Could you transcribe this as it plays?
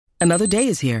Another day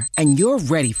is here, and you're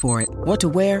ready for it. What to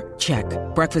wear? Check.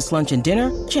 Breakfast, lunch, and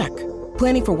dinner? Check.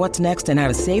 Planning for what's next and how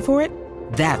to save for it?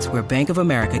 That's where Bank of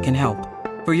America can help.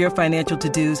 For your financial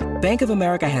to-dos, Bank of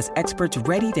America has experts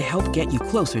ready to help get you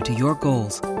closer to your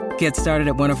goals. Get started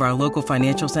at one of our local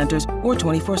financial centers or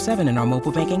 24/7 in our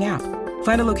mobile banking app.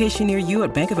 Find a location near you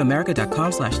at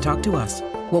bankofamerica.com/talktous.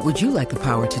 What would you like the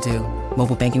power to do?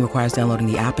 Mobile banking requires downloading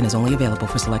the app and is only available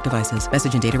for select devices.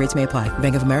 Message and data rates may apply.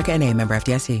 Bank of America N.A., member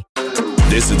FDIC.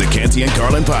 This is the Canty and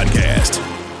Carlin podcast.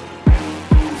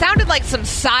 Sounded like some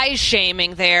size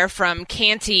shaming there from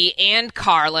Canty and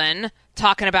Carlin,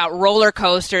 talking about roller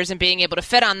coasters and being able to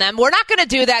fit on them. We're not going to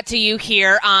do that to you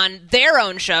here on their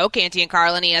own show, Canty and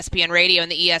Carlin, ESPN Radio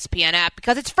and the ESPN app,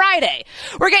 because it's Friday.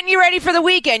 We're getting you ready for the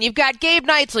weekend. You've got Gabe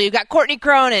Knightley, you've got Courtney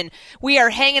Cronin. We are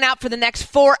hanging out for the next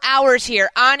 4 hours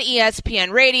here on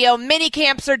ESPN Radio. Mini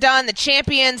camps are done. The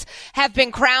champions have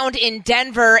been crowned in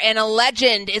Denver, and a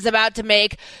legend is about to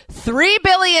make $3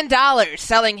 billion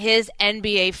selling his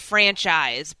NBA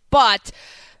franchise. But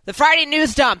the Friday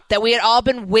news dump that we had all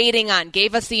been waiting on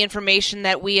gave us the information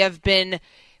that we have been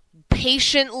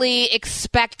patiently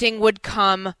expecting would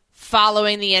come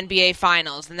following the NBA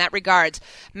Finals. In that regards,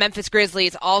 Memphis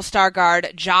Grizzlies all-star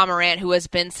guard Ja Morant, who has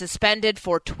been suspended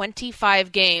for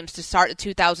 25 games to start the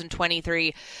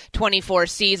 2023-24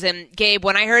 season. Gabe,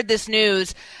 when I heard this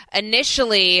news,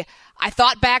 initially I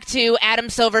thought back to Adam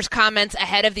Silver's comments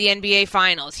ahead of the NBA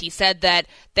Finals. He said that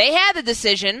they had the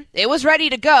decision. It was ready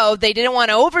to go. They didn't want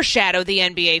to overshadow the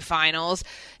NBA Finals,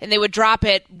 and they would drop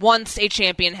it once a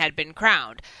champion had been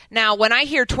crowned. Now, when I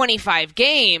hear 25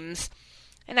 games,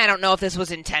 and I don't know if this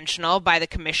was intentional by the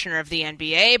commissioner of the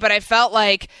NBA, but I felt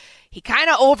like he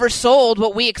kind of oversold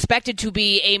what we expected to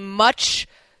be a much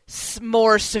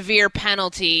more severe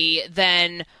penalty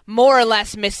than more or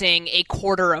less missing a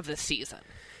quarter of the season.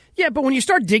 Yeah, but when you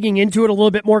start digging into it a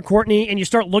little bit more, Courtney, and you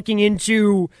start looking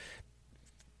into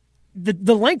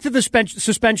the length of the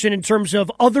suspension in terms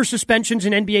of other suspensions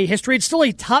in NBA history, it's still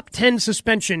a top 10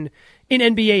 suspension in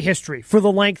NBA history for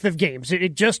the length of games.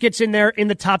 It just gets in there in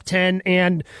the top 10.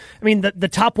 And, I mean, the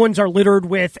top ones are littered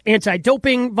with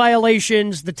anti-doping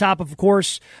violations. The top, of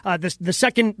course, the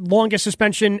second longest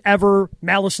suspension ever,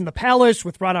 Malice in the Palace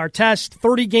with Ron Artest,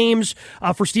 30 games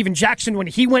for Steven Jackson when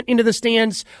he went into the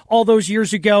stands all those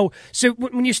years ago. So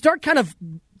when you start kind of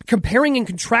comparing and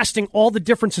contrasting all the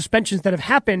different suspensions that have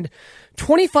happened,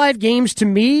 25 games to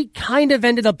me kind of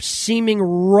ended up seeming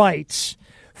right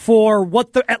for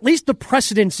what at least the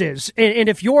precedence is. And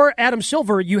if you're Adam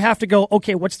Silver, you have to go,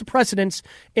 okay, what's the precedence?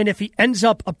 And if he ends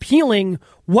up appealing,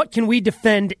 what can we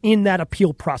defend in that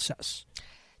appeal process?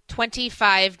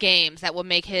 25 games. That will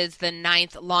make his the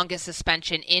 9th longest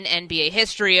suspension in NBA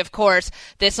history. Of course,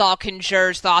 this all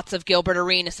conjures thoughts of Gilbert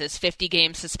Arenas'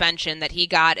 50-game suspension that he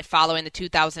got following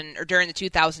during the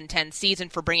 2010 season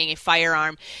for bringing a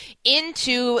firearm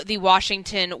into the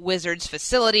Washington Wizards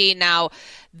facility. Now,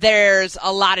 there's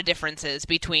a lot of differences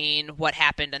between what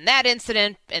happened in that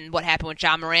incident and what happened with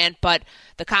Ja Morant, but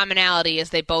the commonality is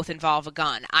they both involve a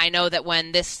gun. I know that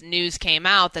when this news came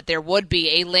out that there would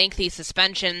be a lengthy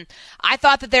suspension, I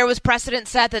thought that there was precedent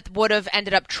set that would have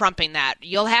ended up trumping that.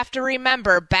 You'll have to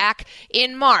remember back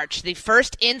in March, the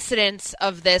first incidence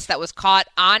of this that was caught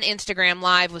on Instagram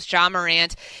Live was Ja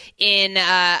Morant in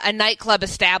a nightclub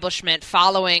establishment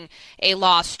following a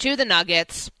loss to the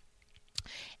Nuggets.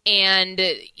 And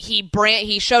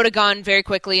he showed a gun very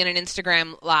quickly in an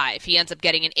Instagram Live. He ends up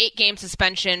getting an 8-game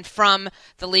suspension from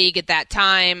the league at that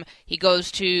time. He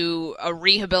goes to a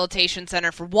rehabilitation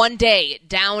center for 1 day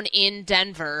down in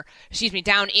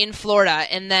Florida,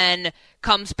 and then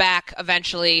comes back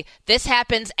eventually. This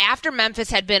happens after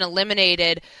Memphis had been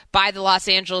eliminated by the Los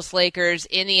Angeles Lakers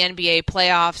in the NBA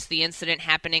playoffs, the incident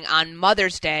happening on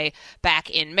Mother's Day back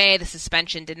in May. The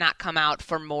suspension did not come out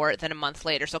for more than a month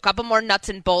later. So a couple more nuts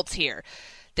and bolts here.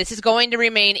 This is going to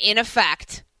remain in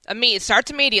effect. It starts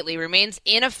immediately, remains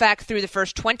in effect through the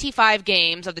first 25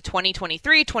 games of the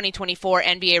 2023-2024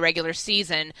 NBA regular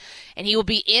season, and he will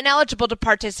be ineligible to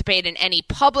participate in any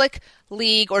public,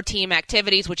 league, or team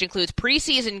activities, which includes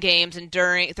preseason games and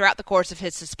throughout the course of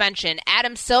his suspension.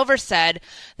 Adam Silver said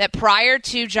that prior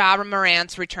to Ja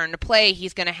Morant's return to play,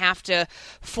 he's going to have to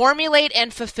formulate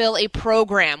and fulfill a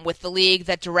program with the league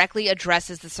that directly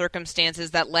addresses the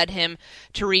circumstances that led him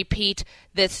to repeat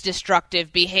this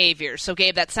destructive behavior. So,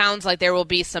 Gabe, that sounds like there will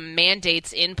be some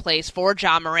mandates in place for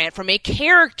Ja Morant from a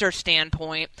character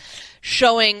standpoint,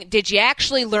 showing, did you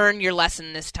actually learn your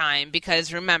lesson this time?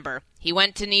 Because remember, he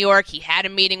went to New York, he had a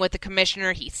meeting with the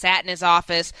commissioner, he sat in his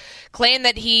office, claimed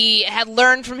that he had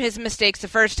learned from his mistakes the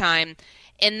first time,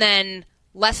 and then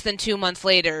less than 2 months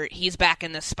later, he's back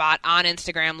in this spot on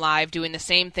Instagram Live doing the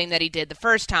same thing that he did the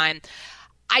first time.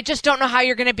 I just don't know how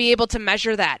you're going to be able to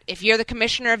measure that. If you're the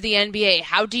commissioner of the NBA,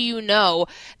 how do you know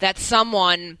that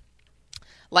someone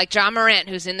like Ja Morant,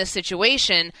 who's in this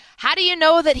situation, how do you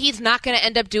know that he's not going to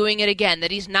end up doing it again,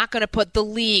 that he's not going to put the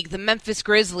league, the Memphis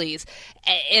Grizzlies,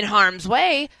 in harm's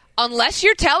way? Unless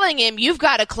you're telling him you've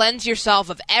got to cleanse yourself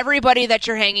of everybody that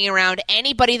you're hanging around,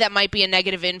 anybody that might be a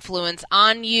negative influence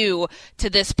on you to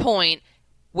this point,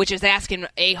 which is asking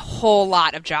a whole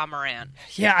lot of Ja Morant.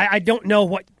 Yeah, I don't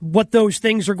know what those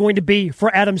things are going to be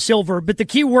for Adam Silver, but the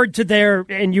key word to there,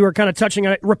 and you were kind of touching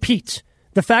on it, repeat.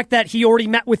 The fact that he already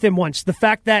met with him once, the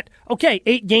fact that,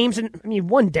 8 games in,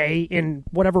 one day in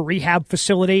whatever rehab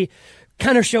facility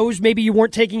kind of shows maybe you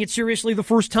weren't taking it seriously the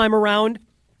first time around.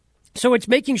 So it's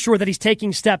making sure that he's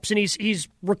taking steps and he's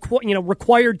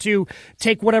required to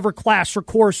take whatever class or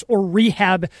course or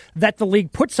rehab that the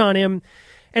league puts on him.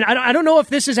 And I don't know if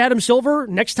this is Adam Silver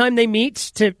next time they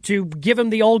meet to give him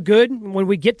the all good when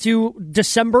we get to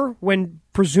December, when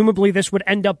presumably this would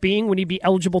end up being when he'd be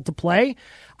eligible to play.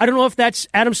 I don't know if that's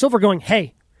Adam Silver going,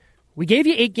 hey, we gave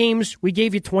you 8 games, we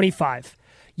gave you 25.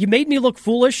 You made me look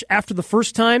foolish after the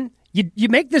first time. You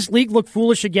make this league look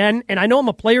foolish again, and I know I'm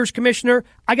a players commissioner.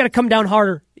 I got to come down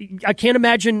harder. I can't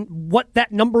imagine what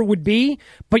that number would be,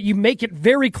 but you make it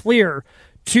very clear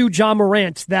to Ja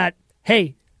Morant that,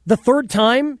 hey, the third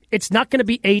time, it's not going to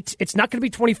be 8, it's not going to be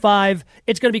 25,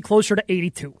 it's going to be closer to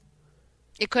 82.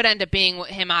 It could end up being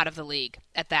him out of the league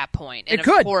at that point. And it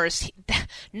could. Of course,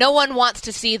 no one wants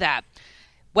to see that.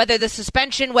 Whether the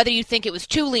suspension, whether you think it was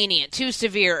too lenient, too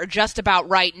severe, or just about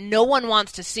right, no one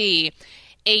wants to see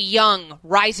a young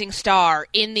rising star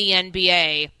in the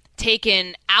NBA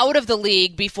taken out of the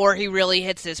league before he really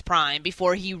hits his prime,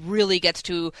 before he really gets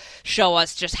to show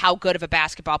us just how good of a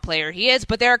basketball player he is.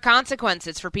 But there are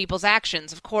consequences for people's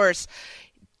actions. Of course,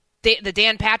 the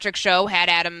Dan Patrick Show had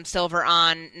Adam Silver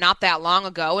on not that long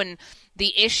ago, and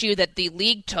the issue that the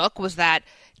league took was that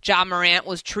Ja Morant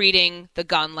was treating the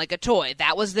gun like a toy.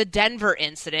 That was the Denver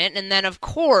incident. And then, of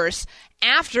course,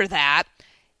 after that,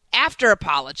 after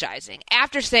apologizing,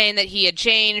 after saying that he had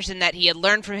changed and that he had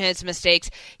learned from his mistakes,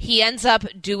 he ends up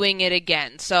doing it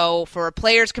again. So for a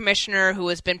players commissioner who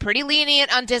has been pretty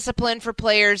lenient on discipline for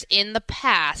players in the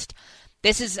past,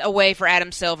 this is a way for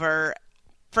Adam Silver.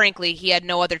 Frankly, he had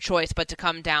no other choice but to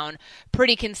come down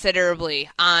pretty considerably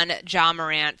on Ja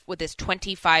Morant with his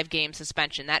 25-game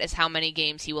suspension. That is how many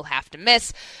games he will have to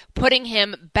miss, putting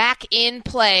him back in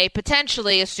play,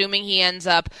 potentially, assuming he ends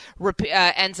up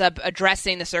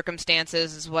addressing the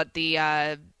circumstances, is what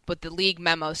the league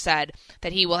memo said,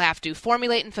 that he will have to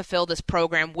formulate and fulfill this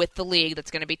program with the league that's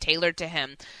going to be tailored to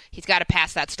him. He's got to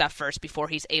pass that stuff first before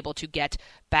he's able to get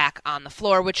back on the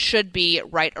floor, which should be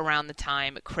right around the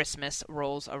time Christmas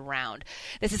rolls around.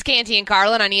 This is Canty and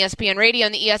Carlin on ESPN Radio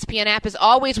and the ESPN app. As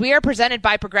always, we are presented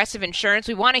by Progressive Insurance.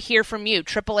 We want to hear from you.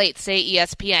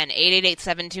 888-SAY-ESPN,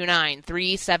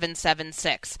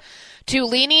 888-729-3776. Too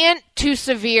lenient, too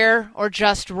severe, or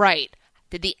just right?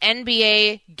 Did the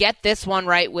NBA get this one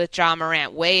right with Ja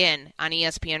Morant? Weigh in on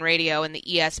ESPN Radio and the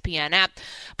ESPN app.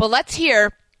 But let's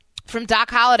hear from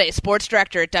Doc Holliday, sports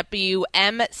director at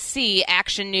WMC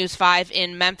Action News 5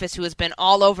 in Memphis, who has been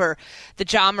all over the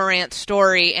Ja Morant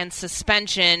story and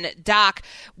suspension. Doc,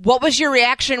 what was your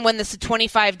reaction when this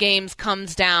 25 games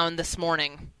comes down this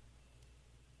morning?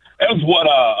 It's what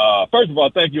first of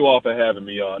all, thank you all for having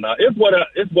me on. It's what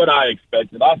I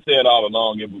expected. I said all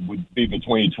along it would be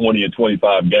between 20 and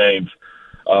 25 games,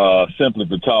 simply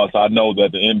because I know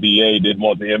that the NBA didn't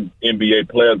want the NBA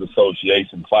Players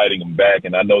Association fighting them back,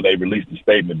 and I know they released a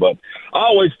statement. But I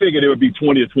always figured it would be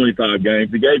 20 or 25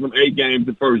 games. They gave them 8 games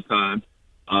the first time.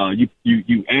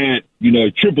 You add,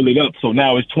 triple it up, so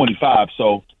now it's 25.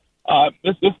 So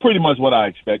it's pretty much what I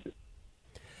expected.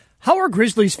 How are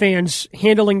Grizzlies fans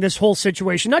handling this whole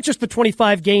situation? Not just the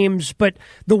 25 games, but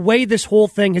the way this whole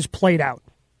thing has played out.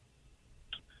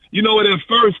 At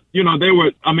first, they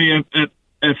were,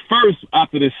 at first,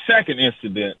 after the second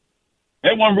incident,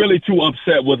 they weren't really too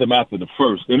upset with him after the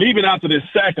first. And even after the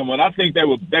second one, I think they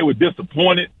were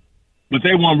disappointed, but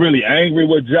they weren't really angry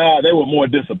with Ja. They were more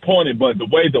disappointed. But the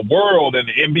way the world and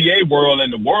the NBA world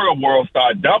and the world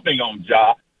started dumping on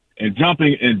Ja and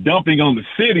dumping on the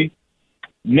city,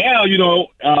 now,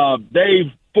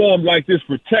 they've formed like this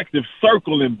protective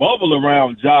circle and bubble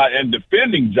around Ja and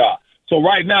defending Ja. So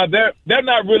right now, they're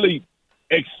not really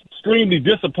extremely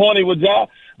disappointed with Ja.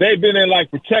 They've been in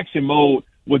like protection mode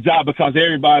with Ja because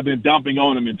everybody's been dumping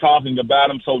on him and talking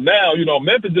about him. So now,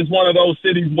 Memphis is one of those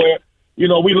cities where,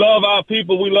 we love our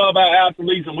people, we love our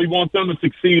athletes, and we want them to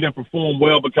succeed and perform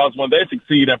well, because when they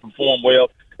succeed and perform well,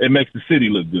 it makes the city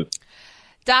look good.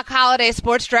 Doc Holliday,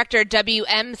 sports director at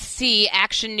WMC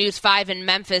Action News 5 in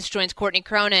Memphis, joins Courtney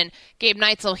Cronin, Gabe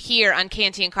Neitzel here on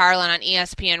Canty and Carlin on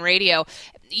ESPN Radio.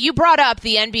 You brought up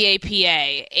the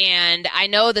NBAPA, and I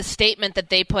know the statement that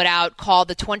they put out called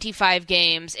the 25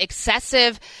 games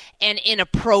excessive and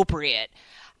inappropriate.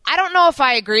 I don't know if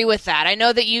I agree with that. I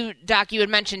know that you, Doc, you had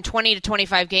mentioned 20 to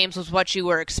 25 games was what you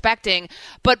were expecting,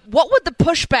 but what would the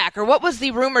pushback, or what was the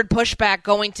rumored pushback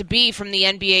going to be from the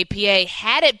NBAPA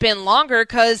had it been longer?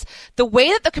 Because the way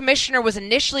that the commissioner was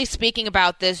initially speaking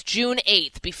about this June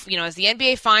 8th, as the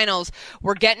NBA Finals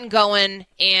were getting going,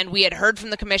 and we had heard from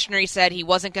the commissioner, he said he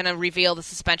wasn't going to reveal the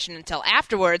suspension until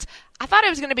afterwards. I thought it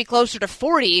was going to be closer to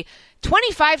 40.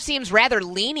 25 seems rather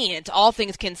lenient, all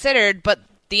things considered, but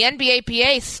the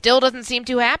NBAPA still doesn't seem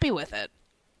too happy with it.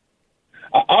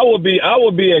 I would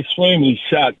be extremely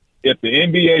shocked if the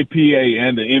NBAPA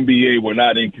and the NBA were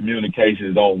not in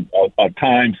communications on a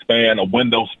time span, a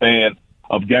window span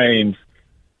of games,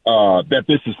 that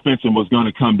this suspension was going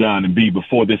to come down and be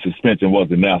before this suspension was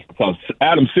announced. Because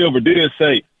Adam Silver did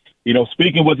say,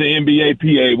 speaking with the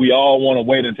NBAPA, we all want to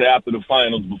wait until after the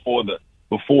finals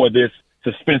before this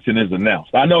suspension is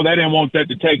announced. I know they didn't want that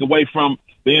to take away from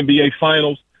the NBA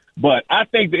Finals, but I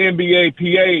think the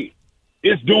NBAPA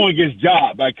is doing its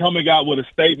job by coming out with a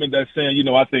statement that's saying,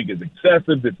 I think it's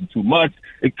excessive, it's too much,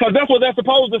 because that's what they're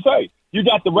supposed to say. You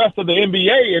got the rest of the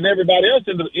NBA and everybody else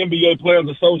in the NBA Players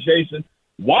Association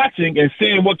watching and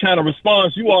seeing what kind of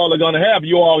response you all are going to have.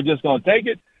 You all are just going to take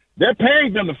it. They're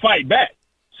paying them to fight back.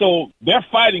 So they're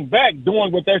fighting back,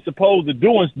 doing what they're supposed to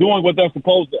do and doing what they're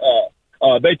supposed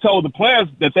to they told the players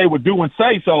that they would do and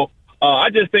say. So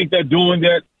I just think they're doing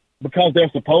that because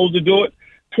they're supposed to do it.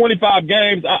 25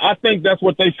 games, I think that's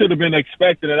what they should have been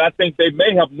expecting, and I think they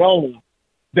may have known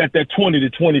that 20 to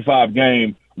 25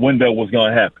 game window was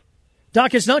going to happen.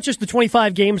 Doc, it's not just the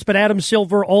 25 games, but Adam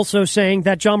Silver also saying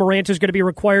that Ja Morant is going to be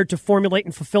required to formulate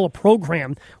and fulfill a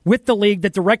program with the league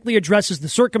that directly addresses the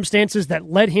circumstances that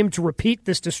led him to repeat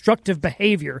this destructive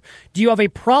behavior. Do you have a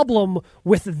problem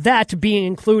with that being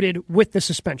included with the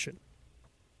suspension?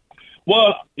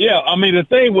 Well, yeah. I mean, the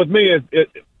thing with me is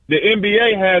the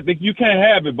NBA has you can't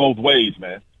have it both ways,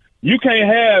 man. You can't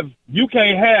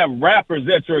have rappers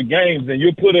at your games and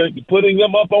you're putting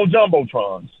them up on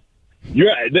jumbotrons.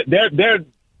 They're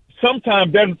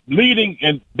sometimes they're leading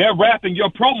and they're rapping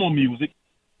your promo music,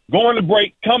 going to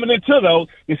break, coming into those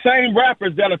the same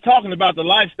rappers that are talking about the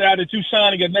lifestyle that you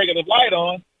shining a negative light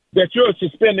on, that you're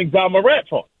suspending Ja Morant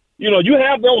for. You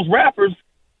have those rappers,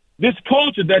 this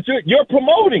culture that you're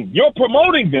promoting. You're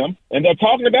promoting them, and they're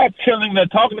talking about killing, they're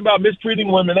talking about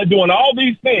mistreating women, they're doing all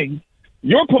these things.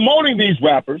 You're promoting these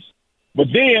rappers, but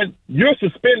then you're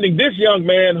suspending this young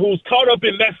man who's caught up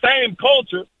in that same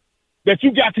culture that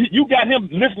you got him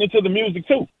listening to the music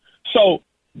too. So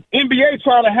NBA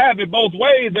trying to have it both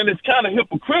ways, and it's kind of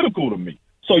hypocritical to me.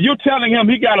 So you're telling him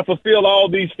he got to fulfill all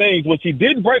these things, which he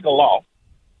didn't break a law.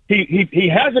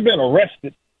 He hasn't been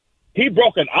arrested. He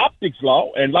broke an optics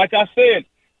law, and like I said,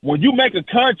 when you make a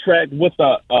contract with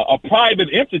a private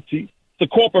entity, the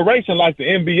corporation like the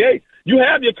NBA, you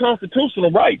have your constitutional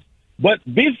rights. But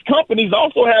these companies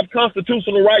also have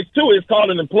constitutional rights too. It's called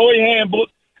an employee handbook,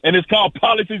 and it's called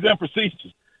policies and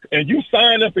procedures. And you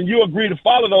sign up and you agree to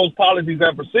follow those policies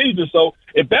and procedures. So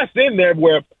if that's in there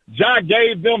where Ja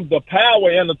gave them the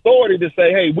power and authority to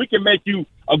say, hey, we can make you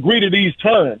agree to these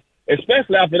terms,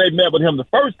 especially after they met with him the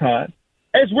first time,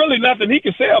 it's really nothing he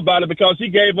can say about it because he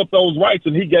gave up those rights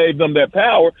and he gave them that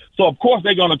power. So, of course,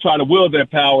 they're going to try to wield their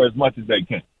power as much as they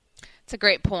can. It's a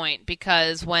great point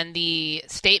because when the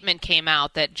statement came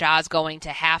out that Ja's going to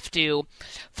have to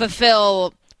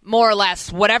fulfill more or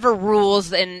less whatever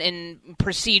rules and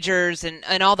procedures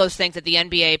and all those things that the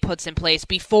NBA puts in place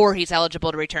before he's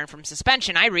eligible to return from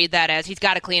suspension, I read that as he's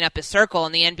got to clean up his circle,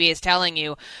 and the NBA is telling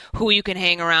you who you can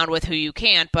hang around with, who you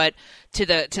can't. But to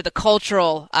the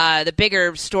cultural, the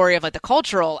bigger story of like the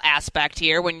cultural aspect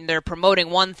here, when they're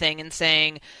promoting one thing and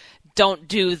saying, don't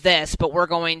do this, but we're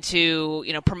going to,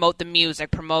 promote the music,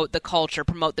 promote the culture,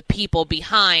 promote the people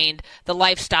behind the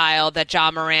lifestyle that Ja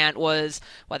Morant was,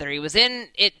 whether he was in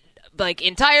it like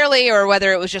entirely or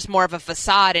whether it was just more of a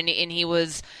facade and he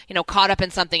was, caught up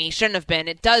in something he shouldn't have been.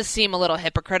 It does seem a little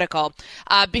hypocritical.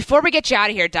 Before we get you out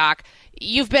of here, Doc,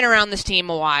 you've been around this team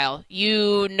a while.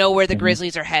 You know where the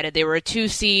Grizzlies are headed. They were a 2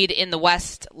 seed in the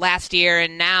West last year,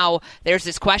 and now there's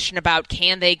this question about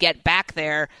can they get back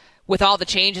there with all the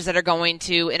changes that are going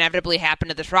to inevitably happen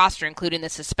to this roster, including the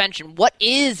suspension. What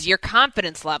is your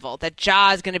confidence level that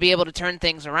Ja is going to be able to turn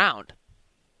things around?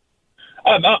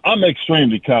 I'm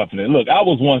extremely confident. Look, I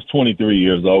was once 23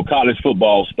 years old, college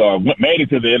football star, made it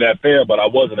to the NFL, but I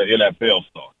wasn't an NFL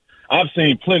star. I've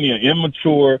seen plenty of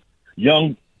immature,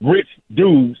 young, rich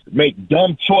dudes make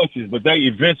dumb choices, but they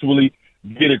eventually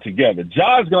get it together.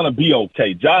 Ja's going to be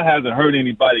okay. Ja hasn't hurt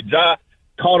anybody. Ja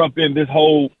caught up in this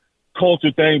whole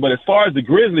culture thing. But as far as the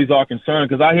Grizzlies are concerned,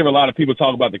 because I hear a lot of people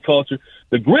talk about the culture,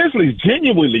 the Grizzlies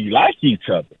genuinely like each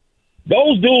other.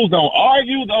 Those dudes don't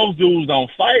argue. Those dudes don't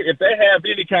fight. If they have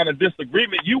any kind of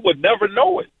disagreement, you would never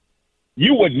know it.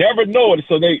 You would never know it.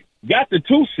 So they got the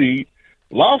 2 seed,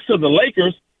 lost to the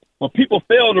Lakers, but people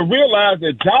fail to realize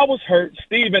that Ja was hurt.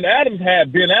 Steven Adams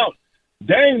had been out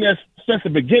dang this since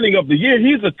the beginning of the year.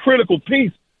 He's a critical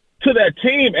piece to that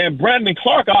team. And Brandon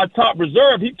Clark, our top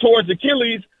reserve, he tore his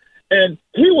Achilles, and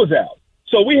he was out.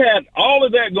 So we had all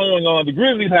of that going on. The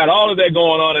Grizzlies had all of that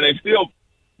going on, and they still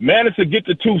managed to get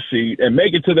the 2 seed and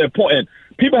make it to that point. And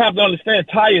people have to understand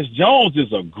Tyus Jones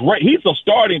is he's a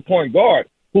starting point guard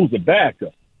who's a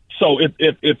backup. So if Ja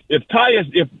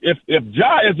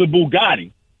is a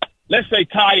Bugatti, let's say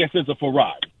Tyus is a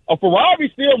Ferrari. A Ferrari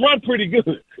still run pretty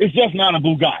good. It's just not a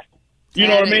Bugatti. You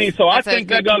know what I mean? So I think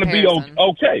they're going to be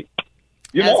okay.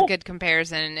 That's a good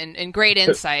comparison and great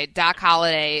insight. Doc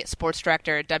Holliday, sports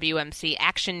director at WMC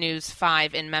Action News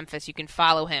 5 in Memphis. You can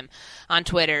follow him on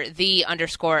Twitter,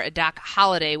 _Doc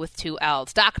Holliday with 2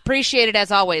 L's. Doc, appreciate it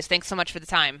as always. Thanks so much for the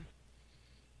time.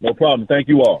 No problem. Thank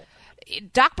you all.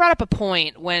 Doc brought up a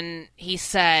point when he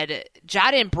said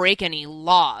Ja didn't break any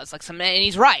laws, and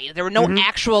he's right. There were no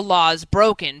actual laws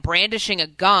broken. Brandishing a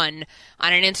gun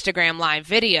on an Instagram live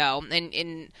video,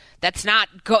 and that's not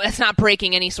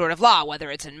breaking any sort of law,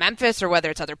 whether it's in Memphis or whether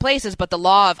it's other places, but the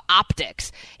law of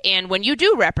optics. And when you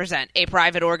do represent a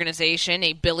private organization,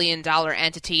 a billion-dollar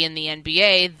entity in the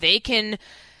NBA, they can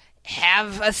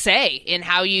have a say in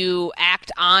how you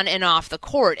act on and off the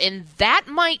court, and that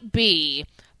might be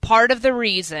part of the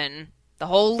reason, the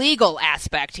whole legal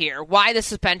aspect here, why the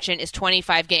suspension is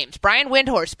 25 games. Brian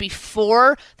Windhorst,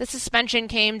 before the suspension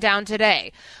came down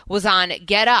today, was on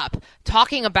Get Up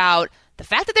talking about the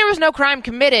fact that there was no crime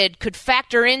committed could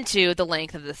factor into the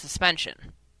length of the suspension.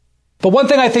 But one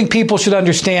thing I think people should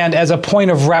understand as a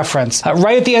point of reference,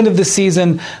 right at the end of the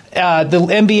season, the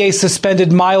NBA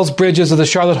suspended Miles Bridges of the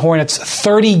Charlotte Hornets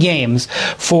 30 games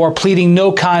for pleading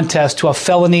no contest to a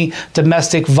felony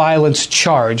domestic violence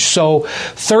charge. So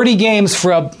 30 games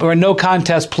for a no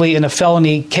contest plea in a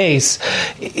felony case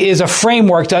is a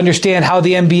framework to understand how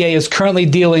the NBA is currently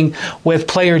dealing with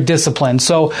player discipline.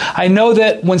 So I know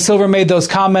that when Silver made those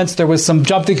comments, there was some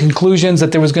jumping conclusions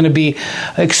that there was going to be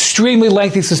extremely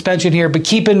lengthy suspension here, but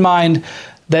keep in mind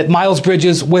that Miles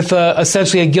Bridges, with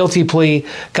essentially a guilty plea,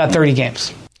 got 30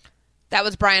 games. That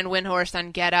was Brian Windhorst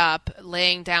on Get Up,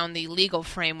 laying down the legal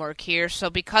framework here. So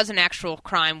because an actual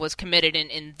crime was committed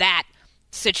in that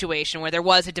situation where there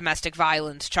was a domestic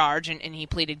violence charge and he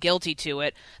pleaded guilty to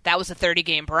it, that was a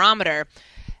 30-game barometer.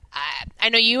 I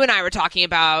know you and I were talking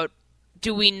about,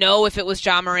 do we know if it was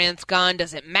Ja Morant's gun?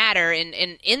 Does it matter? And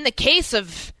in the case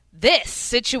of this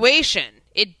situation,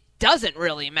 it doesn't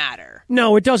really matter.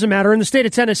 No, it doesn't matter. In the state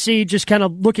of Tennessee, just kind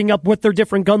of looking up what their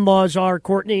different gun laws are,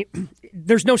 Courtney,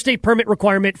 there's no state permit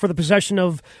requirement for the possession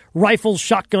of rifles,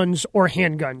 shotguns, or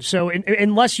handguns. So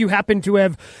unless you happen to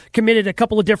have committed a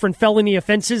couple of different felony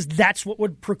offenses, that's what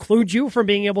would preclude you from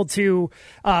being able to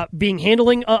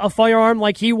handling a firearm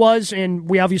like he was. And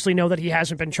we obviously know that he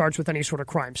hasn't been charged with any sort of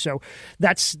crime. So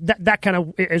that kind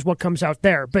of is what comes out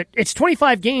there. But it's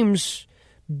 25 games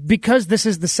because this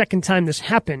is the second time this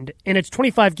happened, and it's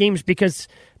 25 games because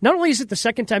not only is it the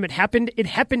second time it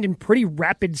happened in pretty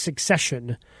rapid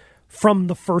succession from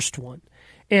the first one.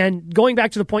 And going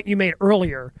back to the point you made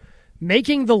earlier,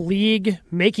 making the league,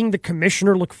 making the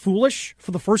commissioner look foolish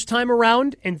for the first time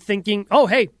around and thinking, oh,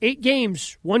 hey, 8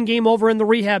 games, 1 game over in the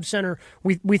rehab center.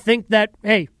 We think that,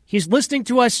 hey, he's listening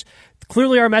to us.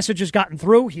 Clearly our message has gotten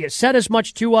through. He has said as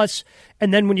much to us.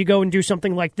 And then when you go and do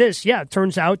something like this, yeah, it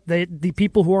turns out that the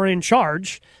people who are in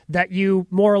charge that you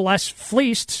more or less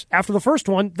fleeced after the first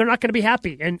one, they're not going to be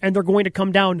happy. And they're going to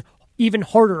come down even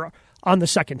harder on the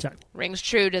second time. Rings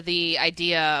true to the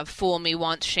idea of fool me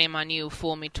once, shame on you,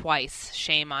 fool me twice,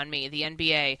 shame on me. The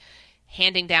NBA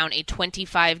handing down a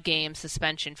 25-game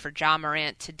suspension for Ja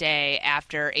Morant today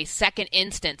after a second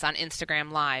instance on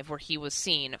Instagram Live where he was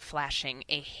seen flashing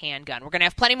a handgun. We're going to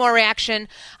have plenty more reaction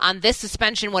on this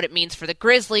suspension, what it means for the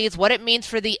Grizzlies, what it means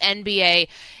for the NBA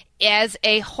as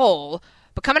a whole.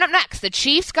 But coming up next, the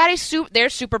Chiefs got their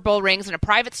Super Bowl rings in a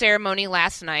private ceremony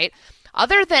last night.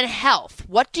 Other than health,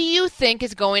 what do you think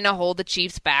is going to hold the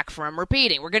Chiefs back from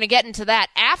repeating? We're going to get into that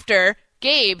after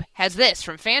Gabe has this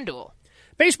from FanDuel.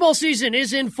 Baseball season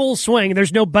is in full swing.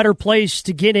 There's no better place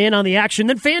to get in on the action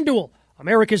than FanDuel,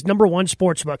 America's #1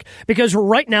 sportsbook. Because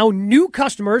right now, new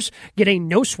customers get a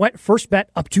no-sweat first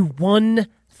bet up to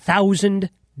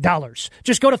 $1,000.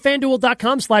 Just go to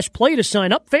FanDuel.com/play to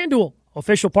sign up. FanDuel,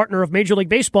 official partner of Major League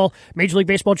Baseball. Major League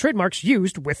Baseball trademarks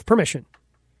used with permission.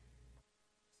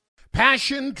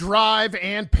 Passion, drive,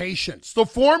 and patience. The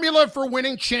formula for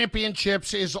winning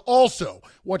championships is also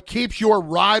what keeps your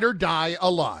ride or die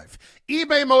alive.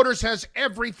 eBay Motors has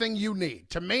everything you need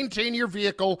to maintain your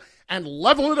vehicle and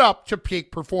level it up to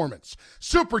peak performance.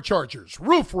 Superchargers,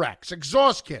 roof racks,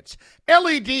 exhaust kits,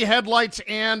 LED headlights,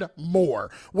 and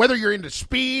more. Whether you're into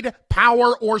speed,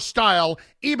 power, or style,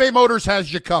 eBay Motors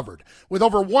has you covered. With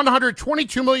over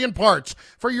 122 million parts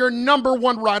for your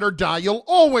 #1 ride or die, you'll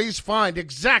always find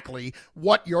exactly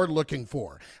what you're looking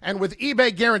for. And with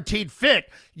eBay Guaranteed Fit,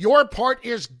 your part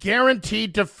is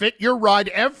guaranteed to fit your ride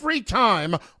every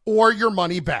time or your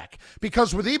money back.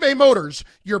 Because with eBay Motors,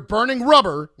 you're burning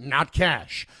rubber, not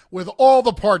cash. With all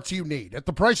the parts you need at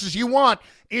the prices you want,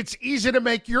 it's easy to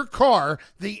make your car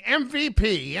the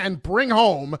MVP and bring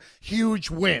home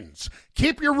huge wins.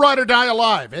 Keep your ride or die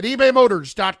alive at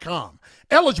ebaymotors.com.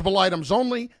 Eligible items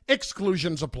only.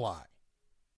 Exclusions apply.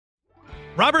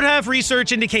 Robert Half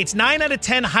research indicates 9 out of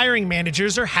 10 hiring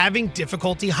managers are having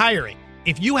difficulty hiring.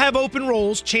 If you have open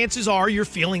roles, chances are you're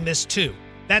feeling this too.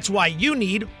 That's why you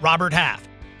need Robert Half.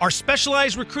 Our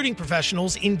specialized recruiting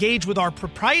professionals engage with our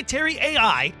proprietary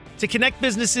AI to connect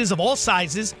businesses of all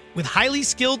sizes with highly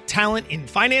skilled talent in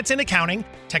finance and accounting,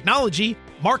 technology,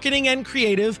 marketing and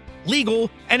creative, legal,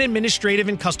 and administrative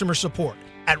and customer support.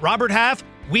 At Robert Half,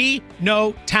 we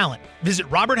know talent. Visit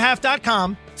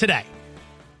roberthalf.com today.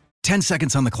 10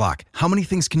 seconds on the clock. How many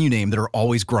things can you name that are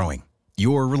always growing?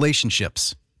 Your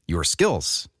relationships, your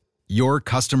skills, your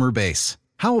customer base.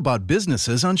 How about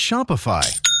businesses on Shopify?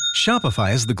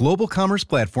 Shopify is the global commerce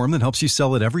platform that helps you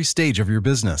sell at every stage of your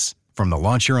business. From the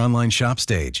launch your online shop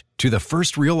stage, to the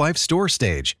first real-life store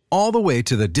stage, all the way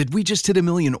to the did we just hit a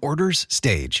million orders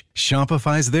stage,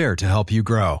 Shopify's there to help you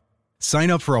grow.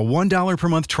 Sign up for a $1 per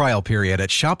month trial period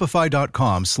at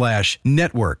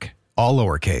shopify.com/network, all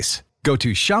lowercase. Go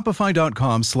to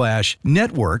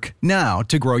shopify.com/network now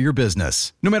to grow your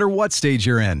business, no matter what stage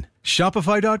you're in.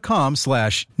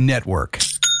 Shopify.com/network.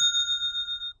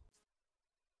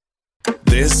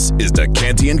 This is the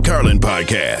Canty and Carlin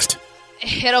podcast.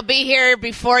 It'll be here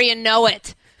before you know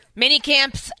it. Mini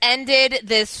camps ended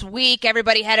this week.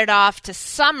 Everybody headed off to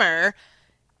summer.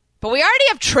 But we already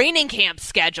have training camp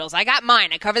schedules. I got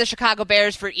mine. I cover the Chicago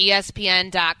Bears for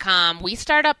ESPN.com. We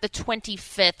start up the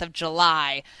 25th of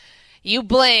July. You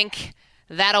blink,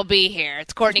 that'll be here.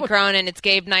 It's Courtney Cronin, it's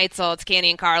Gabe Neitzel, it's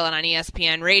Canty and Carlin on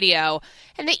ESPN Radio.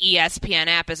 And the ESPN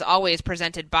app is always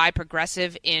presented by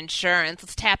Progressive Insurance.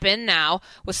 Let's tap in now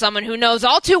with someone who knows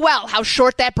all too well how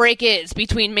short that break is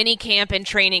between mini camp and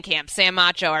training camp. Sam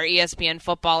Macho, our ESPN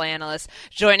football analyst,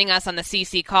 joining us on the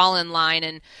CC call-in line.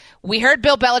 And we heard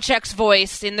Bill Belichick's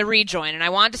voice in the rejoin, and I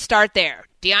wanted to start there.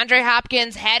 DeAndre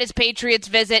Hopkins had his Patriots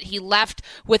visit. He left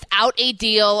without a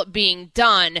deal being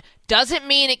done. Doesn't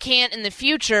mean it can't in the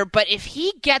future, but if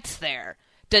he gets there,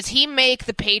 does he make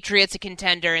the Patriots a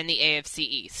contender in the AFC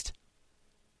East?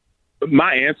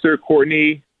 My answer,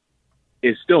 Courtney,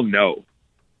 is still no.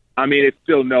 I mean, it's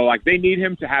still no. Like, they need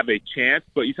him to have a chance,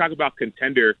 but you talk about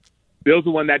contender. Bills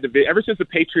have won that division ever since the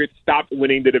Patriots stopped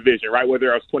winning the division, right? Whether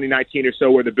it was 2019 or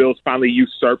so, where the Bills finally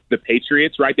usurped the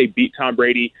Patriots, right? They beat Tom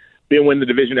Brady, been winning the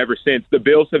division ever since. The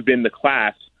Bills have been the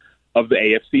class of the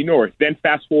AFC North. Then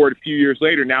fast forward a few years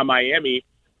later, now Miami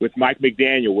with Mike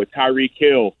McDaniel, with Tyreek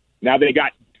Hill. Now they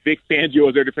got Vic Fangio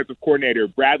as their defensive coordinator,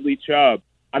 Bradley Chubb.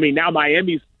 I mean, now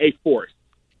Miami's a force.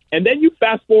 And then you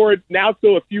fast forward now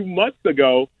to a few months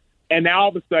ago, and now all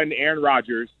of a sudden Aaron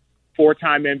Rodgers,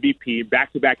 4-time MVP,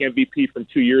 back-to-back MVP from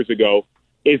 2 years ago,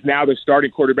 is now the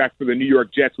starting quarterback for the New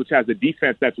York Jets, which has a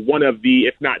defense that's one of the,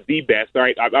 if not the best. All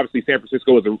right, obviously San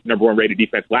Francisco was the #1 rated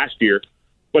defense last year,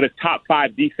 but a top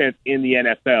 5 defense in the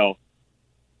NFL.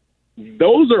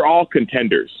 Those are all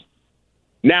contenders.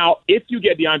 Now, if you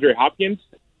get DeAndre Hopkins,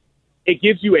 it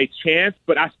gives you a chance,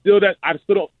 but I still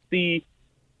don't see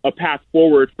a path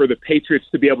forward for the Patriots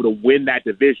to be able to win that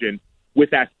division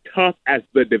with as tough as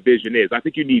the division is. I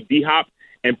think you need D-Hop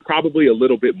and probably a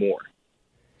little bit more.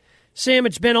 Sam,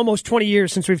 it's been almost 20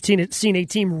 years since we've seen a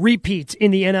team repeat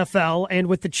in the NFL, and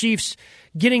with the Chiefs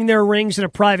getting their rings in a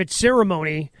private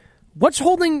ceremony, what's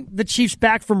holding the Chiefs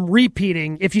back from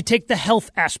repeating if you take the health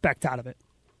aspect out of it?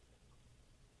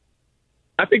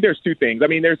 I think there's two things. I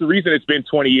mean, there's a reason it's been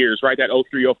 20 years, right? That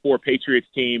 03-04 Patriots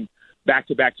team,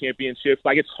 back-to-back championships.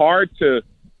 Like, it's hard to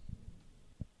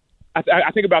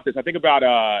I think about this. I think about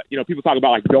people talk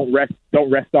about like don't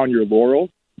rest on your laurels,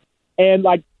 and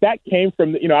like that came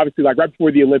from obviously like right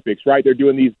before the Olympics, right? They're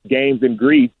doing these games in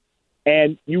Greece,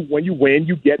 and when you win,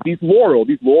 you get these laurel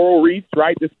wreaths,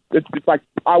 right? It's like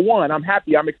I won, I'm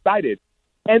happy, I'm excited,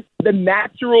 and the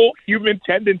natural human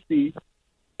tendency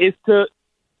is to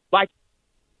like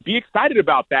be excited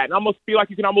about that and almost feel like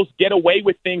you can almost get away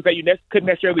with things that you couldn't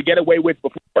necessarily get away with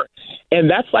before, and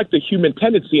that's like the human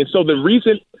tendency. And so the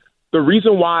reason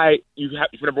why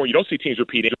number one, you don't see teams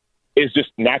repeating is just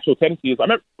natural tendencies.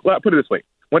 I'll put it this way.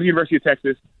 Went to the University of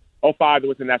Texas, 2005, they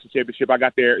went to the national championship. I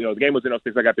got there, the game was in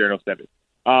 2006, I got there in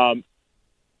 2007.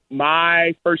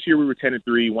 My first year we were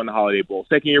 10-3, won the Holiday Bowl.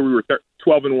 Second year we were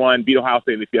 12-1, beat Ohio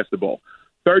State in the Fiesta Bowl.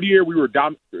 Third year we were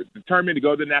determined to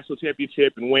go to the national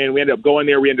championship and win. We ended up going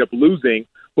there, we ended up losing,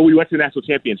 but we went to the national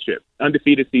championship.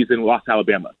 Undefeated season, lost to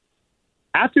Alabama.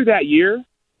 After that year,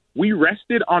 we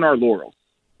rested on our laurels.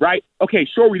 Right? Okay,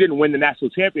 sure, we didn't win the national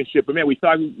championship, but man, we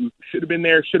thought we should have been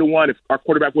there, should have won if our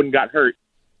quarterback wouldn't got hurt.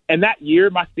 And that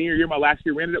year, my senior year, my last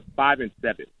year, we ended up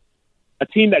 5-7. A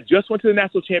team that just went to the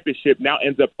national championship now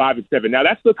ends up 5-7. Now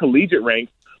that's the collegiate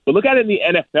ranks, but look at it in the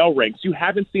NFL ranks. You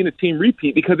haven't seen a team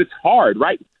repeat because it's hard,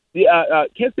 right? The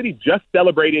Kansas City just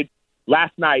celebrated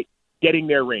last night getting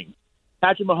their ring.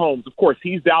 Patrick Mahomes, of course,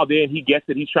 he's dialed in, he gets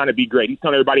it, he's trying to be great. He's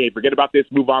telling everybody, hey, forget about this,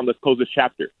 move on, let's close this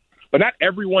chapter. But not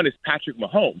everyone is Patrick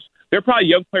Mahomes. There are probably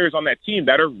young players on that team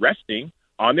that are resting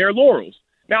on their laurels.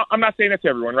 Now, I'm not saying that's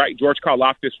everyone, right? George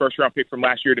Karlaftis, first-round pick from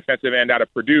last year, defensive end out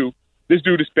of Purdue. This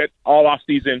dude has spent all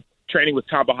offseason training with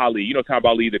Tamba Hali. You know Tamba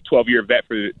Hali, the 12-year vet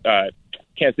for the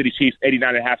Kansas City Chiefs,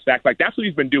 89.5 sacks. Like, that's what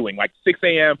he's been doing. Like, 6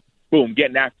 a.m., boom,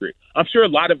 getting after it. I'm sure a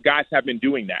lot of guys have been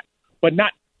doing that. But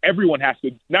not everyone has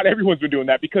to. Not everyone's been doing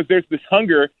that because there's this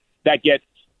hunger that gets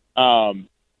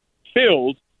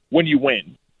filled when you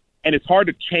win. And it's hard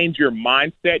to change your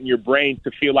mindset and your brain to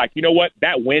feel like, you know what,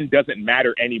 that win doesn't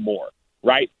matter anymore,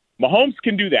 right? Mahomes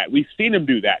can do that. We've seen him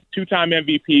do that. 2-time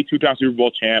MVP, 2-time Super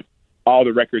Bowl champ, all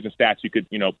the records and stats you could,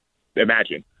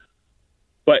 imagine.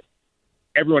 But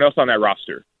everyone else on that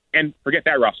roster, and forget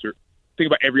that roster, think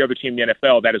about every other team in the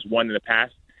NFL that has won in the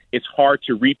past. It's hard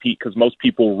to repeat because most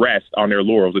people rest on their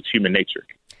laurels. It's human nature.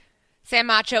 Sam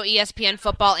Macho, ESPN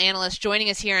football analyst, joining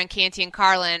us here on Canty and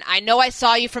Carlin. I know I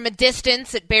saw you from a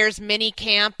distance at Bears mini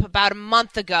camp about a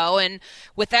month ago, and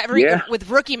with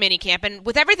rookie mini camp, and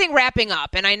with everything wrapping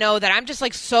up, and I know that I'm just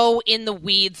like so in the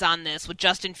weeds on this with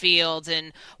Justin Fields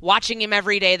and watching him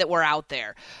every day that we're out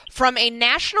there. From a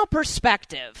national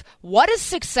perspective, what does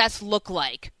success look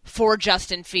like for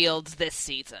Justin Fields this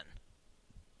season?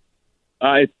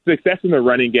 It's success in the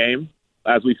running game.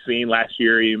 As we've seen last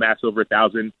year, he amassed over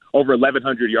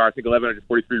 1,100 yards, I think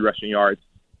 1,143 rushing yards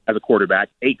as a quarterback,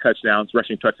 8 touchdowns,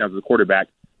 rushing touchdowns as a quarterback.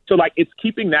 So, it's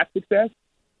keeping that success,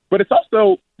 but it's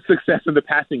also success in the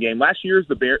passing game. Last year,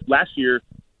 the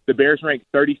Bears ranked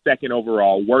 32nd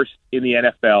overall, worst in the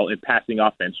NFL in passing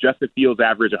offense. Justin Fields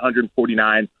averaged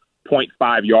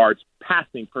 149.5 yards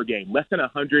passing per game, less than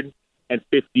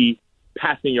 150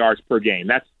 passing yards per game.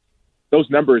 Those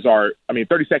numbers are,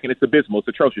 32nd, it's abysmal. It's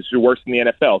atrocious. It's worse than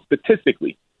the NFL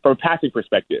statistically from a passing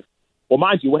perspective. Well,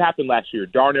 mind you, what happened last year?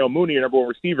 Darnell Mooney, your number one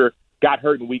receiver, got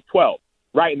hurt in week 12,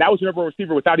 right? And that was your number one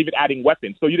receiver without even adding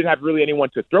weapons. So you didn't have really anyone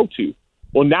to throw to.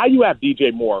 Well, now you have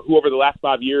DJ Moore, who over the last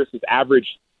 5 years has averaged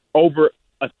over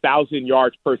 1,000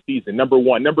 yards per season, number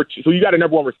one. Number two, so you got a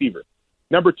number one receiver.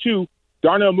 Number two,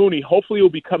 Darnell Mooney hopefully will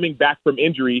be coming back from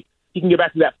injury. He can get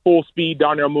back to that full speed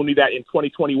Darnell Mooney that in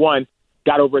 2021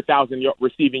 got over 1,000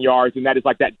 receiving yards, and that is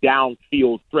like that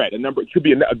downfield threat. It could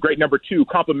be a great number two,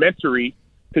 complementary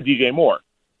to DJ Moore,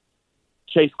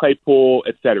 Chase Claypool,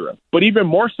 etc. But even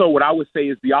more so, what I would say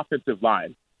is the offensive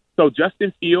line. So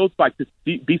Justin Fields, to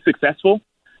be successful,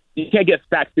 you can't get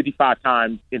sacked 55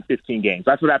 times in 15 games.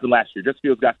 That's what happened last year. Justin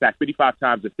Fields got sacked 55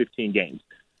 times in 15 games.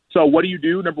 So what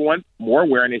do? Number one, more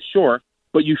awareness, sure,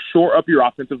 but you shore up your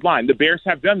offensive line. The Bears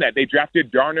have done that. They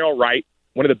drafted Darnell Wright,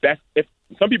 one of the best, if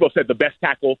some people said the best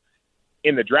tackle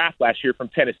in the draft last year from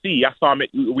Tennessee.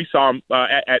 We saw him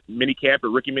at minicamp or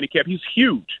rookie minicamp. He's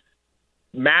huge,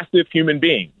 massive human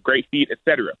being, great feet,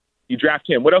 etc. You draft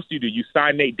him. What else do? You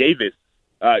sign Nate Davis,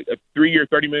 a 3-year,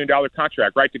 $30 million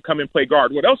contract, right, to come and play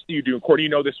guard. What else do you do? And Courtney, you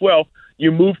know this well.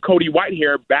 You move Cody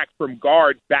Whitehair back from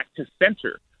guard back to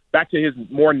center, back to his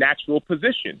more natural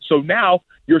position. So now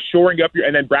you're shoring up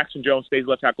and then Braxton Jones stays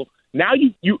left tackle. Now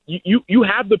you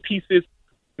have the pieces.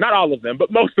 Not all of them,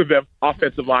 but most of them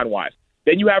offensive line wise.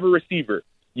 Then you have a receiver.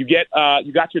 You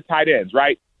got your tight ends,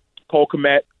 right? Cole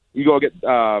Kmet. You go get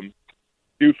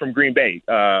dude from Green Bay.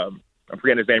 I'm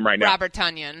forgetting his name right now. Robert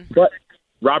Tonyan. But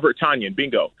Robert Tonyan,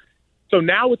 bingo. So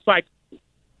now it's like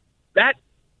that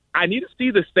I need to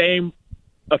see the same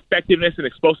effectiveness and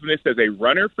explosiveness as a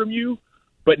runner from you.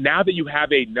 But now that you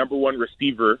have a number one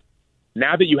receiver,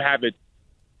 now that you have a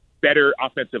better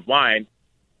offensive line,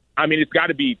 I mean, it's got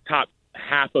to be top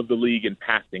half of the league in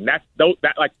passing. That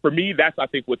for me, that's I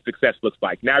think what success looks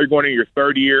like. Now you're going into your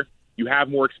third year. You have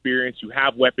more experience. You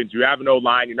have weapons. You have an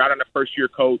O-line. You're not on a first-year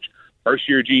coach,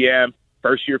 first-year GM,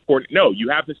 first-year coordinator. No, you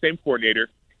have the same coordinator,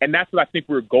 and that's what I think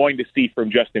we're going to see from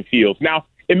Justin Fields. Now,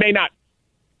 it may not,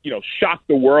 shock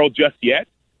the world just yet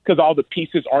because all the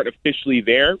pieces aren't officially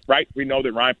there, right? We know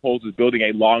that Ryan Poles is building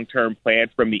a long-term plan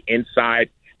from the inside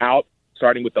out,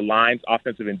 starting with the lines,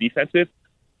 offensive and defensive.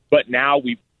 But now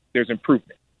there's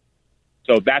improvement.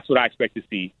 So that's what I expect to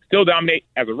see. Still dominate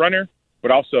as a runner,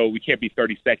 but also we can't be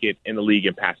 32nd in the league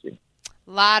in passing.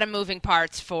 A lot of moving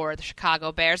parts for the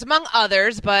Chicago Bears, among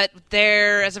others, but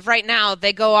as of right now,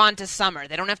 they go on to summer.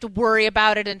 They don't have to worry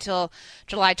about it until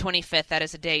July 25th. That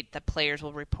is a date that players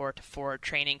will report for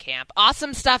training camp.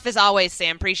 Awesome stuff as always,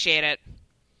 Sam. Appreciate it.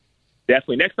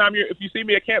 Definitely. Next time if you see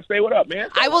me at camp, say what up, man.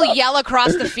 I will yell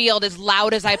across the field as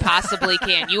loud as I possibly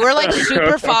can. You were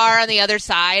super far on the other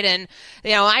side, and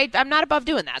I'm not above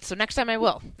doing that. So next time I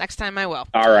will.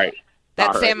 All right.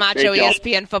 That's Sam Macho,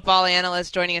 ESPN football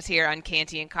analyst, joining us here on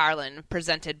Canty and Carlin,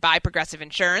 presented by Progressive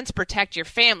Insurance. Protect your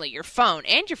family, your phone,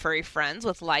 and your furry friends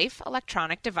with life,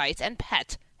 electronic device, and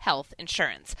pet health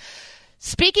insurance.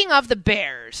 Speaking of the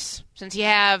Bears, since you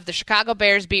have the Chicago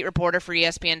Bears beat reporter for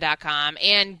ESPN.com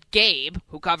and Gabe,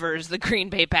 who covers the Green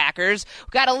Bay Packers, we've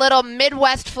got a little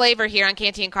Midwest flavor here on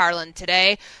Canty and Carlin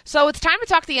today. So it's time to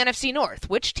talk the NFC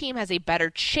North. Which team has a better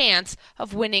chance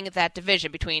of winning that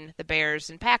division between the Bears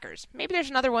and Packers? Maybe there's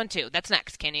another one, too. That's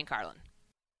next, Canty and Carlin.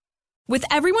 With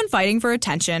everyone fighting for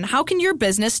attention, how can your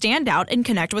business stand out and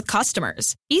connect with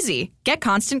customers? Easy. Get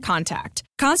Constant Contact.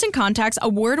 Constant Contact's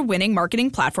award-winning marketing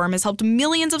platform has helped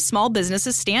millions of small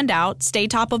businesses stand out, stay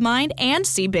top of mind, and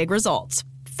see big results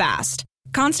fast.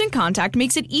 Constant Contact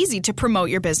makes it easy to promote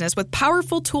your business with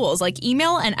powerful tools like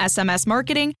email and SMS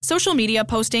marketing, social media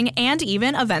posting, and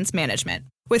even events management.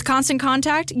 With Constant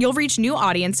Contact, you'll reach new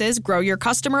audiences, grow your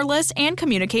customer list, and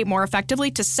communicate more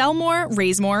effectively to sell more,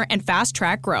 raise more, and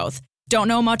fast-track growth. Don't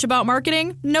know much about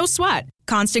marketing? No sweat.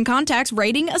 Constant Contact's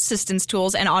writing assistance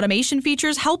tools and automation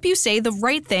features help you say the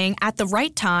right thing at the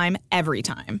right time, every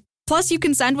time. Plus, you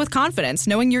can send with confidence,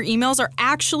 knowing your emails are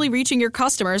actually reaching your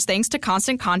customers thanks to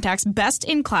Constant Contact's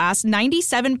best-in-class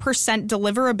 97%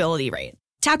 deliverability rate.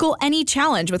 Tackle any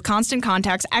challenge with Constant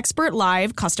Contact's expert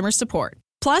live customer support.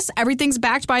 Plus, everything's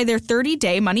backed by their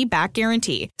 30-day money-back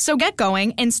guarantee. So get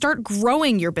going and start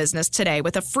growing your business today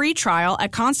with a free trial at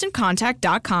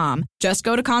ConstantContact.com. Just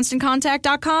go to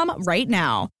ConstantContact.com right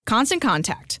now. Constant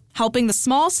Contact, helping the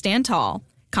small stand tall.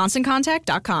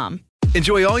 ConstantContact.com.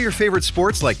 Enjoy all your favorite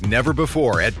sports like never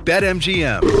before at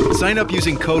BetMGM. Sign up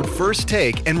using code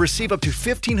FIRSTTAKE and receive up to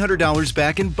 $1,500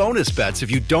 back in bonus bets if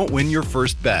you don't win your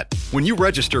first bet. When you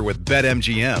register with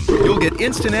BetMGM, you'll get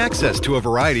instant access to a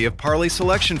variety of parlay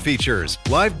selection features,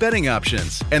 live betting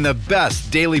options, and the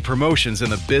best daily promotions in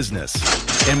the business.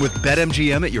 And with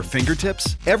BetMGM at your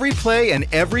fingertips, every play and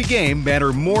every game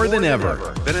matter more than ever.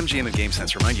 BetMGM and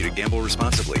GameSense remind you to gamble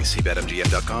responsibly. See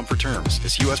BetMGM.com for terms.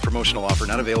 This U.S. promotional offer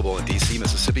not available in D.C.,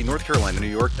 Mississippi, North Carolina, New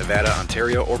York, Nevada,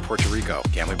 Ontario, or Puerto Rico.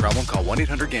 Gambling problem? Call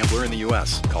 1-800-GAMBLER in the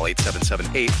U.S. Call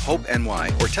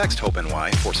 877-8-HOPE-NY or text HOPE-NY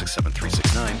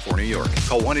 467-369 for New York.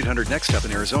 Call 1-800-NEXT-STEP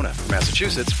in Arizona. For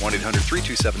Massachusetts,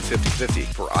 1-800-327-5050.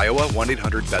 For Iowa,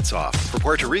 1-800-BETS-OFF. For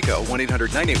Puerto Rico,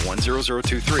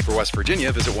 1-800-981-0023. For West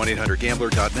Virginia, visit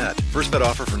 1-800-GAMBLER.net. First bet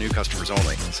offer for new customers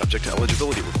only. Subject to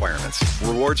eligibility requirements.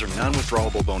 Rewards are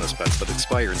non-withdrawable bonus bets that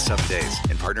expire in 7 days.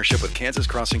 In partnership with Kansas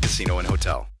Crossing Casino and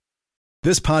Hotel.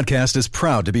 This podcast is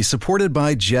proud to be supported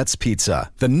by Jets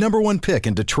Pizza, the #1 pick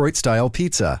in Detroit-style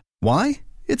pizza. Why?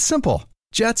 It's simple.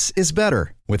 Jets is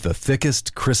better. With the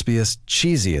thickest, crispiest,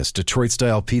 cheesiest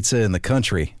Detroit-style pizza in the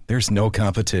country, there's no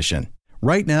competition.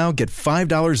 Right now, get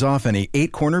 $5 off any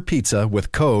 8-corner pizza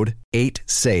with code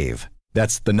 8SAVE.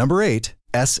 That's the number 8,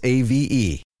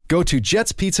 S-A-V-E. Go to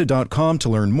jetspizza.com to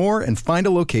learn more and find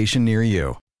a location near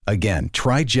you. Again,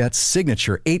 try Jet's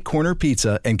signature 8-corner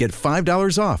pizza and get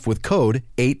 $5 off with code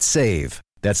 8SAVE.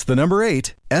 That's the number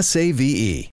 8,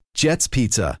 S-A-V-E. Jet's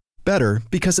Pizza. Better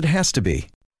because it has to be.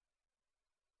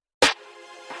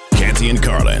 Canty and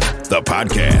Carlin, the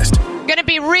podcast. Gonna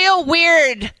be real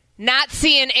weird not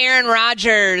seeing Aaron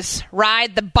Rodgers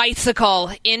ride the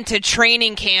bicycle into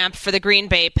training camp for the Green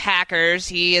Bay Packers.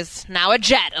 He is now a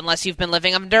Jet, unless you've been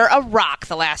living under a rock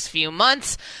the last few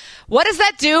months. What does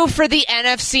that do for the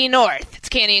NFC North? It's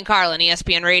Canty and Carlin,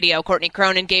 ESPN Radio. Courtney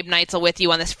Cronin, Gabe Neitzel with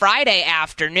you on this Friday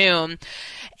afternoon.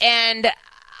 And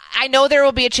I know there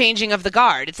will be a changing of the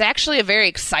guard. It's actually a very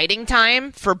exciting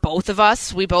time for both of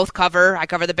us. We both I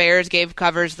cover the Bears, Gabe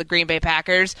covers the Green Bay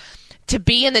Packers, to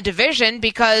be in the division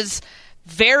because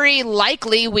very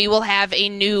likely we will have a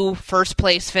new first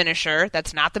place finisher.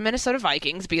 That's not the Minnesota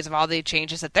Vikings because of all the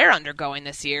changes that they're undergoing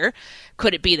this year.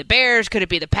 Could it be the Bears? Could it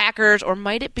be the Packers? Or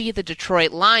might it be the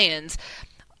Detroit Lions?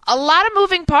 A lot of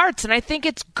moving parts, and I think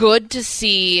it's good to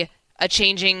see a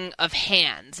changing of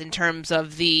hands in terms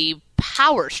of the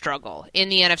power struggle in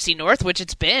the NFC North, which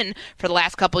it's been for the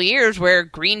last couple of years, where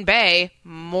Green Bay,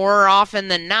 more often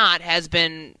than not, has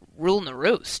been ruling the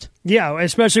roost. Yeah,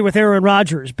 especially with Aaron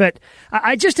Rodgers. But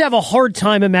I just have a hard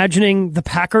time imagining the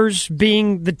Packers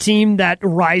being the team that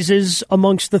rises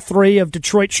amongst the three of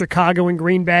Detroit, Chicago, and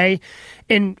Green Bay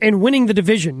and winning the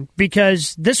division,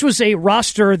 because this was a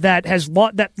roster that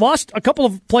lost a couple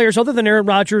of players other than Aaron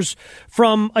Rodgers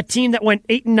from a team that went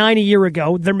 8-9 a year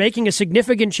ago. They're making a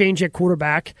significant change at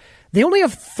quarterback. They only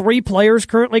have 3 players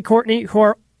currently, Courtney, who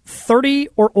are 30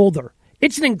 or older.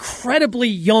 It's an incredibly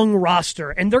young roster,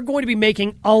 and they're going to be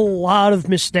making a lot of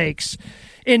mistakes.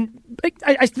 And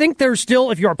I think there's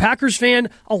still, if you're a Packers fan,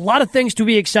 a lot of things to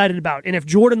be excited about. And if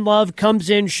Jordan Love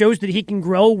comes in, shows that he can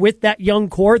grow with that young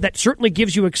core, that certainly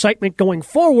gives you excitement going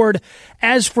forward.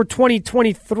 As for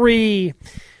 2023,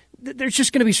 there's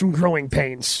just going to be some growing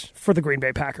pains for the Green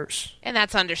Bay Packers. And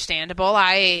that's understandable.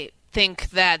 I think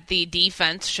that the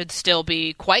defense should still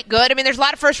be quite good. I mean, there's a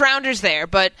lot of first-rounders there,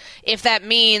 but if that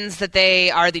means that they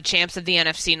are the champs of the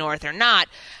NFC North or not,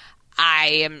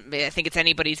 I think it's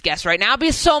anybody's guess right now,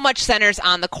 because so much centers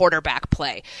on the quarterback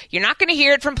play. You're not going to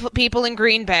hear it from people in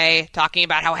Green Bay talking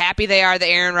about how happy they are that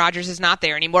Aaron Rodgers is not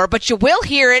there anymore, but you will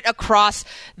hear it across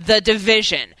the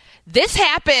division. This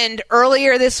happened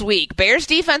earlier this week. Bears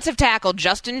defensive tackle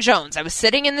Justin Jones, I was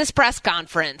sitting in this press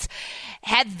conference,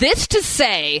 had this to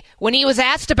say when he was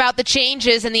asked about the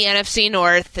changes in the NFC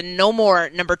North and no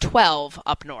more number 12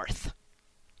 up north.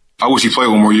 I wish he played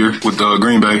one more year with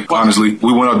Green Bay, honestly.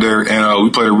 We went up there and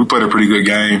we played a pretty good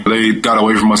game. They got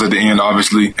away from us at the end,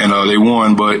 obviously, and they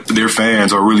won, but their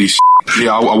fans are really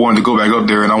Yeah, I wanted to go back up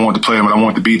there and I wanted to play him and I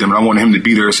wanted to beat them and I wanted him to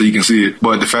be there so you can see it.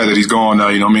 But the fact that he's gone now,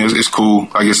 it's cool.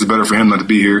 I guess it's better for him not to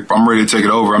be here. I'm ready to take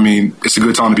it over. I mean, it's a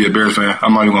good time to be a Bears fan.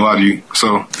 I'm not even going to lie to you.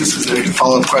 So this is a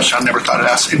follow-up question I never thought I'd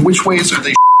ask. In which ways are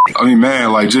they I mean,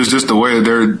 man, like just the way that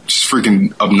they're just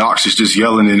freaking obnoxious, just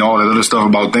yelling and all that other stuff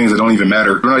about things that don't even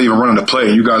matter. They're not even running the play,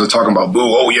 and you guys are talking about, boo,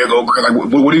 oh yeah, go Green.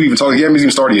 Like, what are you even talking? You haven't even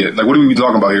started yet. Like, what are we even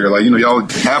talking about here? Like, y'all,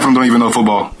 half of them don't even know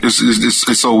football.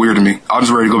 It's so weird to me. I'm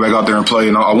just ready to go back out there and play,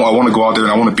 and I want to go out there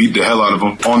and I want to beat the hell out of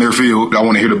them on their field. I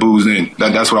want to hear the boos then.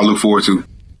 That's what I look forward to.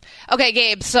 Okay,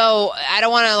 Gabe. So I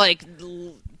don't want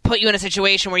to put you in a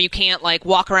situation where you can't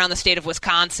walk around the state of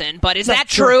Wisconsin, but is that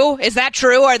true? Is that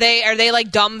true? Are they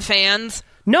like dumb fans?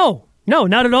 No,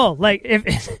 not at all. Like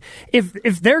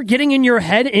if they're getting in your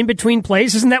head in between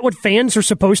plays, isn't that what fans are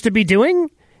supposed to be doing?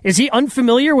 Is he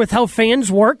unfamiliar with how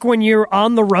fans work when you're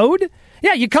on the road?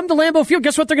 Yeah, you come to Lambeau Field,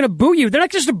 guess what? They're going to boo you. They're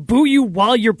not just going to boo you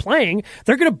while you're playing.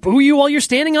 They're going to boo you while you're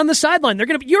standing on the sideline.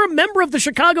 You're a member of the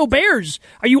Chicago Bears.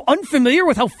 Are you unfamiliar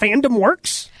with how fandom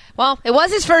works? Well, it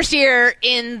was his first year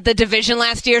in the division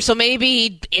last year, so maybe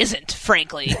he isn't,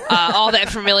 frankly, all that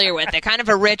familiar with it. Kind of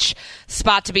a rich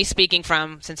spot to be speaking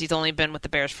from since he's only been with the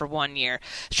Bears for 1 year.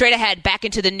 Straight ahead, back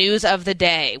into the news of the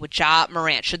day with Ja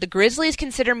Morant. Should the Grizzlies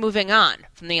consider moving on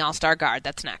from the All-Star guard?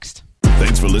 That's next.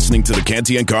 Thanks for listening to the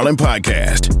Canty and Carlin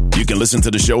podcast. You can listen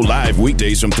to the show live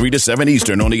weekdays from 3 to 7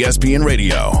 Eastern on ESPN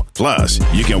Radio. Plus,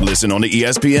 you can listen on the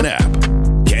ESPN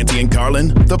app. Canty and Carlin,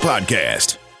 the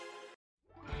podcast.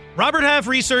 Robert Half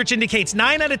research indicates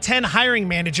 9 out of 10 hiring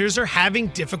managers are having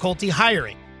difficulty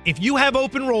hiring. If you have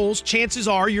open roles, chances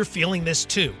are you're feeling this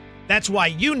too. That's why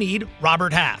you need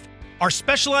Robert Half. Our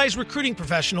specialized recruiting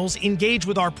professionals engage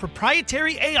with our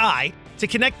proprietary AI to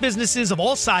connect businesses of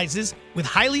all sizes with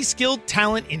highly skilled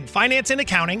talent in finance and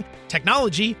accounting,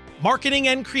 technology, marketing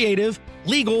and creative,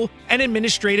 legal, and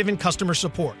administrative and customer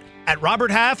support. At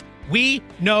Robert Half, we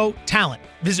know talent.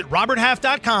 Visit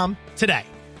roberthalf.com today.